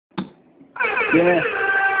Yeah.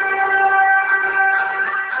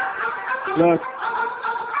 Look.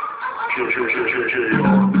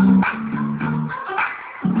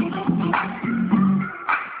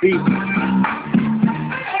 Beat.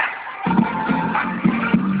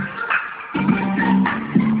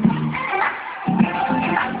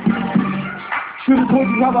 Should've told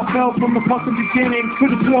you how I felt from the fucking beginning.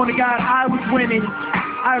 Could've sworn to God I was winning.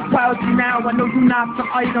 I applaud you now, I know you're not some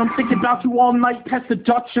item. Thinking about you all night, test the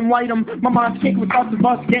Dutch and light 'em. My mind's cake with thoughts of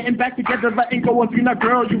us getting back together, letting go of you. Now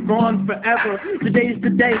girl, you're gone forever. Today's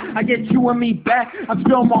the day, I get you and me back. I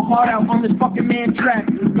spill my heart out on this fucking man track.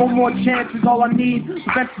 One more chance is all I need.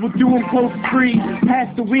 Eventually we'll do 'em close free.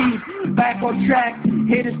 Pass the weed, back on track.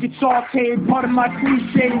 Haters get sauteed, part of my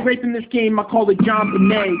cliche. Raping this game, I call it John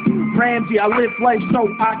Bonet. Ramsey, I live life so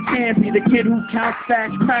I can be the kid who counts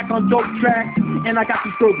facts, crack on dope tracks, and I got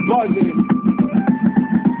these girls buzzing.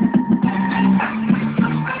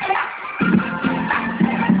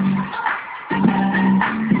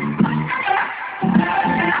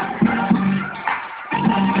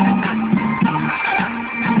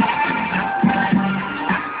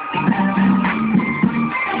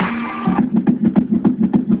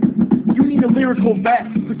 You need a lyrical vest,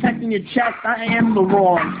 protecting your chest, I am the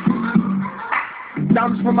wrong.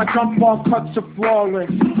 Diamonds from my jump ball cuts are flawless.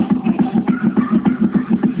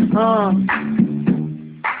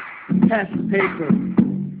 Pass the paper.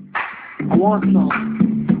 I want some.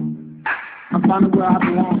 I'm finding where I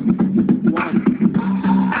belong.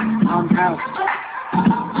 I'm out.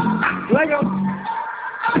 Lego.